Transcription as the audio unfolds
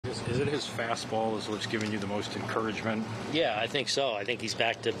Is it his fastball is what's giving you the most encouragement? Yeah, I think so. I think he's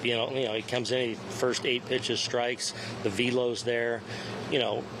back to being, he comes in, first 8 pitches, strikes, the velo's there.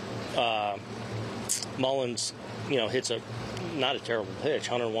 Mullins, hits not a terrible pitch,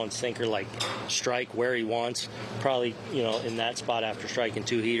 101 sinker, like strike where he wants. Probably, in that spot after striking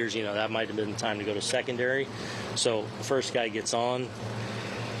 2 heaters, that might have been the time to go to secondary. So the first guy gets on.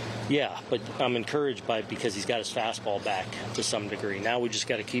 Yeah, but I'm encouraged because he's got his fastball back to some degree. Now we just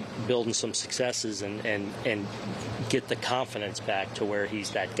got to keep building some successes and get the confidence back to where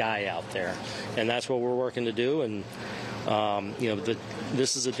he's that guy out there. And that's what we're working to do. And,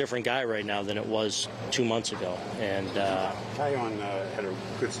 this is a different guy right now than it was 2 months ago. And Taillon had a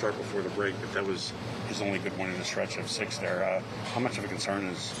good start before the break, but that was his only good one in a stretch of 6 there. How much of a concern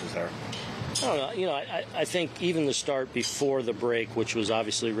is there? I don't know. I think even the start before the break, which was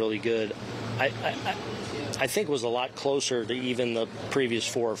obviously really good, I think was a lot closer to even the previous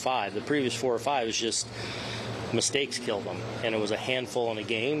 4 or 5. The previous 4 or 5 is just mistakes killed them, and it was a handful in a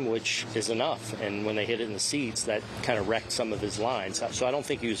game, which is enough. And when they hit it in the seats, that kind of wrecked some of his lines. So I don't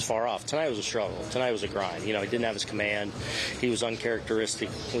think he was far off. Tonight was a struggle. Tonight was a grind. He didn't have his command. He was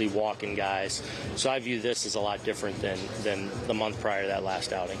uncharacteristically walking guys. So I view this as a lot different than the month prior to that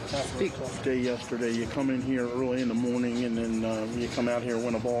last outing. After a tough day yesterday, you come in here early in the morning, and then you come out here and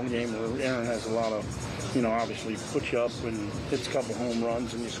win a ball game where Aaron has a lot of, obviously puts you up and hits a couple home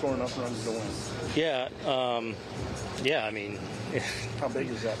runs, and you score enough runs to win. Yeah. I mean, how big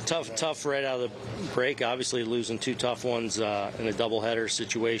is that? Tough right out of the break. Obviously, losing 2 tough ones in a doubleheader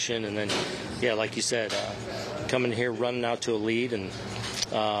situation, and then, like you said, coming here, running out to a lead, and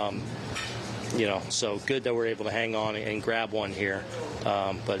so good that we're able to hang on and grab one here.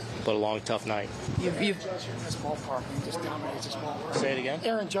 But a long, tough night. You've Judge in this ballpark, and he just dominates this ballpark. Say it again.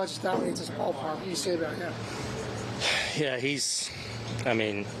 Aaron Judge just dominates this ballpark. What do you say about him? Yeah,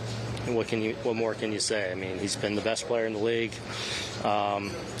 what more can you say? I mean, he's been the best player in the league.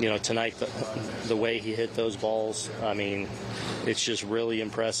 Tonight, the way he hit those balls, it's just really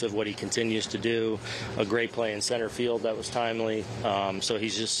impressive what he continues to do. A great play in center field that was timely. So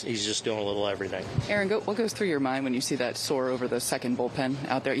he's just doing a little everything. Aaron, what goes through your mind when you see that soar over the second bullpen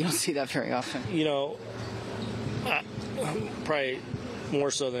out there? You don't see that very often. Probably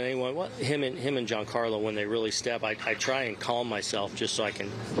more so than anyone. Him and Giancarlo, when they really step, I try and calm myself just so I can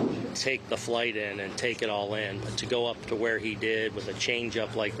take the flight in and take it all in. But to go up to where he did with a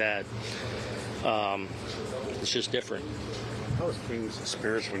changeup like that, it's just different. How was King's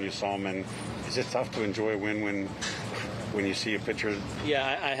spirits when you saw him? And is it tough to enjoy a win when you see a pitcher?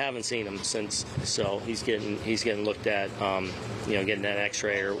 Yeah, I haven't seen him since. So he's getting looked at, getting an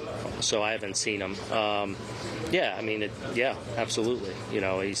X-ray, so I haven't seen him. Absolutely.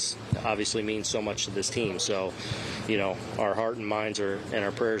 He's obviously means so much to this team. So, our heart and minds and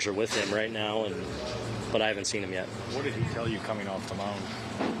our prayers are with him right now. But I haven't seen him yet. What did he tell you coming off the mound?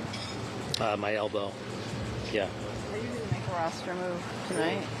 My elbow. Yeah. Are you going to make a roster move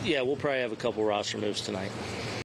tonight? Yeah, we'll probably have a couple roster moves tonight.